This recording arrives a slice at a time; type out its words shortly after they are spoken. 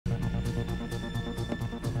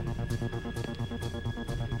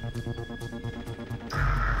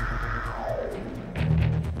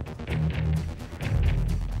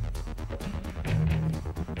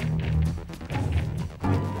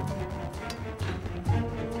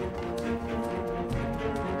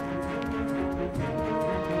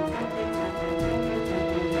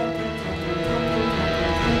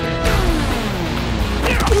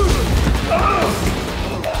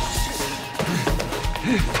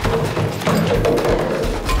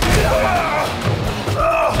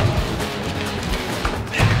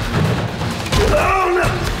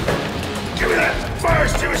Give me that fire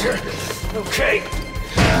extinguisher! Okay.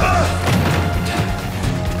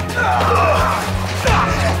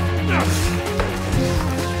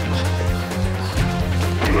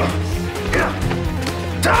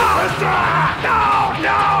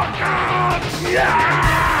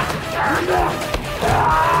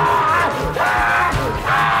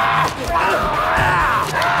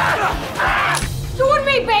 You and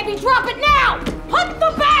me, baby! Drop it now! Hunt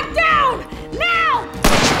the bag down! Now!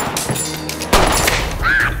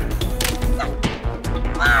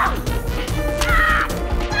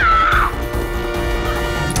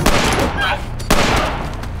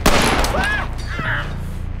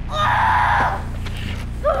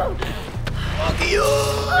 Fuck you!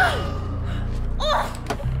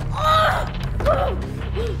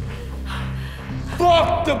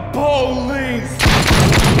 Fuck the police!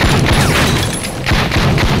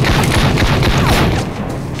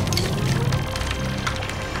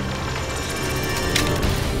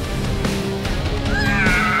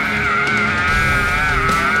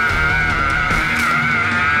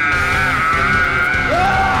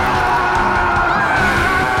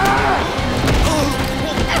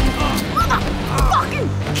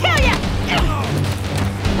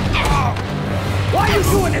 Why are you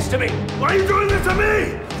doing this to me? Why are you doing this to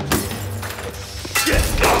me?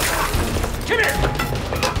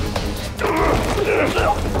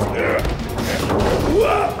 Come here!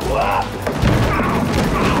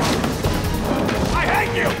 I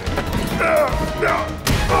hate you! No!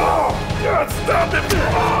 Oh, God, stop it!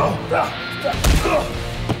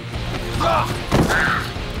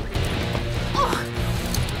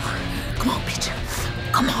 Come on, bitch.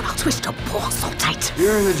 Come on, I'll twist your balls so tight.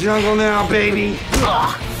 You're in the jungle now, baby.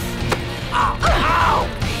 Ow! Ow!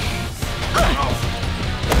 Oh!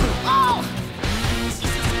 Oh!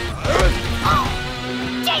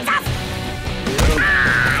 Jesus!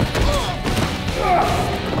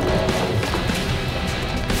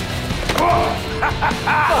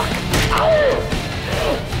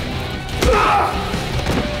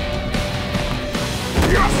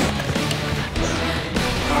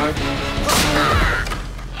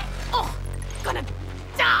 Oh, gonna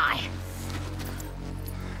die.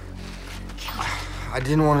 I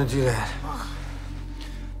didn't want to do that.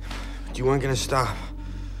 But you weren't gonna stop.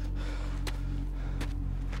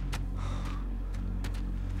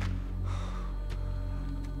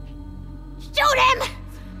 Shoot him!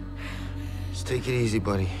 Just take it easy,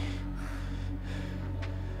 buddy.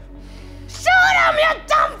 Shoot him, you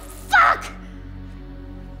dumb fuck!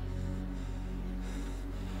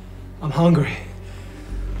 I'm hungry.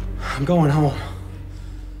 I'm going home.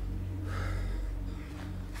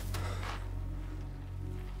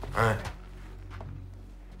 All right.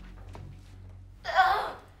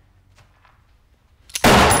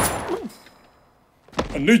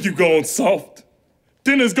 I knew you going soft.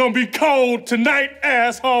 Dinner's gonna be cold tonight,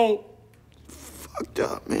 asshole. Fucked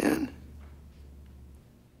up, man.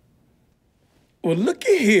 Well,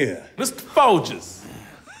 looky here, Mr. Folgers.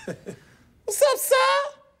 What's up,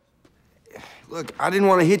 Saul? Look, I didn't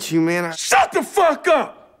want to hit you, man. Shut the fuck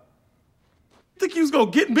up! Think you was gonna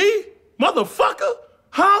get me, motherfucker?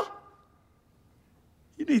 Huh?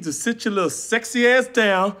 You need to sit your little sexy ass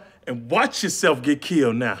down and watch yourself get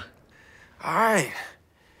killed now. All right.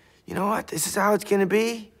 You know what? This is how it's gonna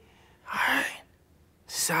be. All right.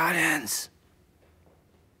 This is how it ends.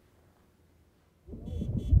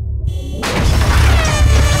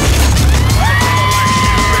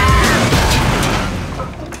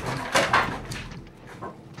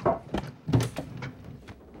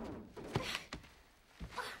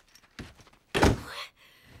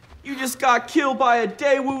 You just got killed by a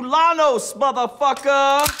Daewoo Lanos,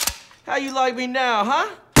 motherfucker! How you like me now, huh?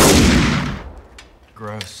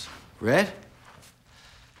 Gross. Red?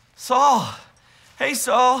 Saul! Hey,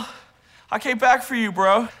 Saul. I came back for you,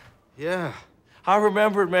 bro. Yeah. I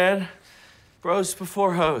remembered, man. Bros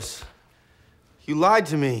before hoes. You lied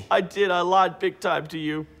to me. I did. I lied big time to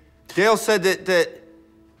you. Dale said that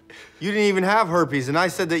you didn't even have herpes, and I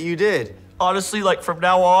said that you did. Honestly, like, from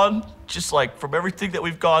now on, just, like, from everything that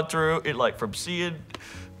we've gone through, and, like, from seeing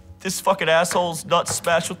this fucking asshole's nuts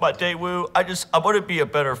smashed with my Daewoo, I want to be a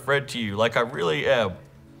better friend to you. Like, I really am.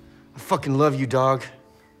 I fucking love you, dog.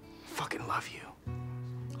 I fucking love you.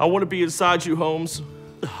 I want to be inside you, Holmes.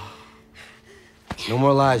 No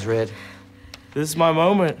more lies, Red. This is my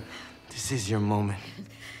moment. This is your moment.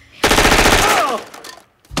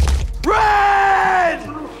 Red!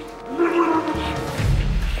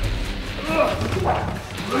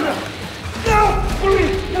 No!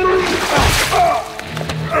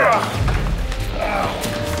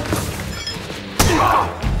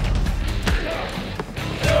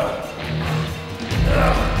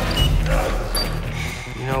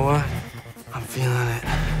 Feeling it.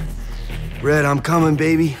 Red, I'm coming,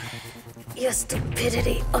 baby. Your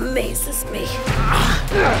stupidity amazes me.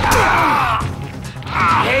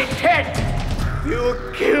 Hey, Ted! You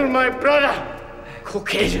killed my brother!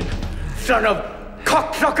 Caucasian, son of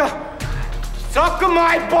cocksucker! Suck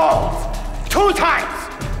my balls! 2 times!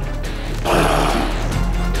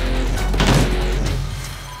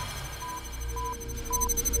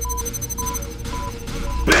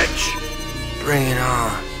 Bitch! Bring it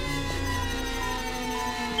on.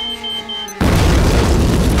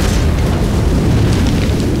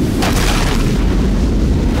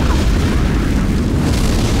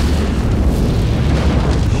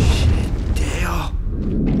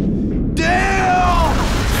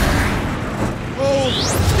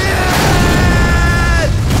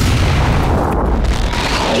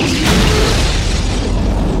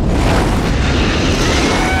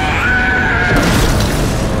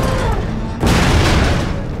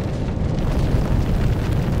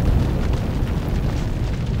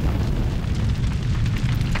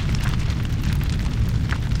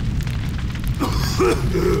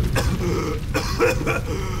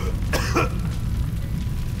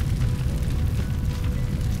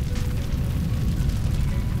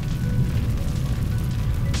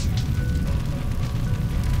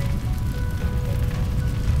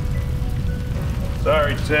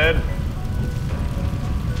 Sorry, Ted.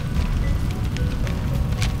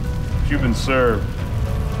 You've been served.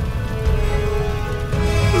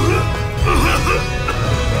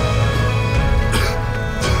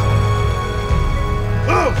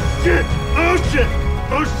 Oh, shit! Oh, shit!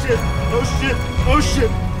 Oh, shit! Oh, shit! Oh,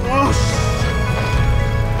 shit! Oh, shit!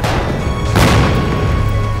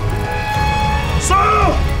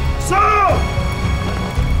 Saul! Saul!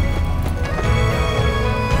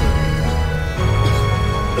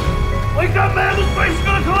 Wake up, man! This place is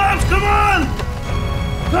gonna collapse! Come on!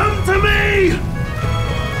 Come to me!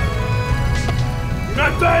 You're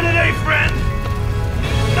not dying today, friend!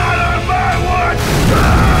 Not on my watch!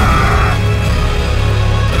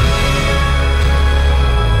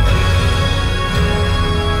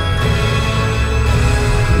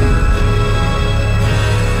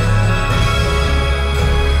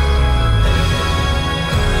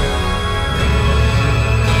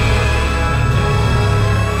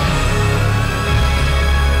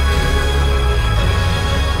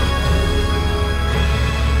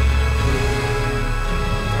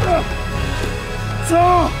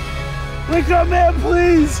 Saul! Wake up, man,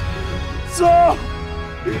 please! Saul!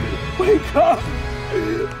 Wake up!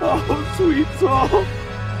 Oh, sweet Saul!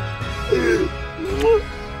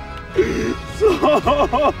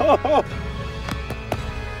 Saul!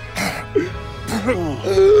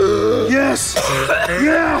 Yes!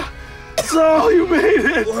 Yeah! Saul, you made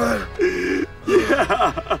it!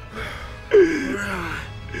 Yeah!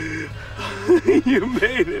 You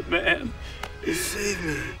made it, man! You saved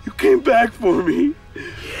me. You came back for me. Yeah.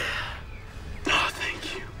 Oh,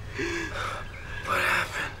 thank you. What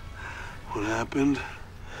happened? What happened?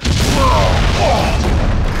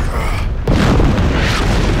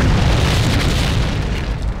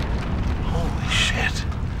 Holy shit.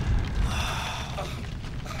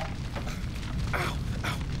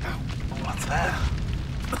 What's that?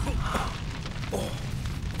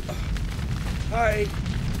 Hi.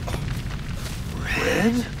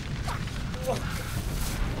 Red?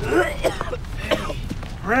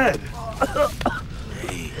 Red!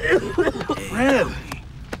 Red!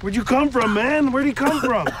 Where'd you come from, man? Where'd he come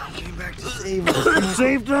from? He came back to save us. You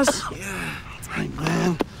saved us? Yeah. Right,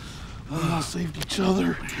 man. We all saved each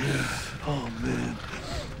other. Yeah. Oh, man.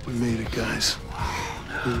 We made it, guys.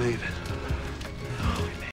 We made it.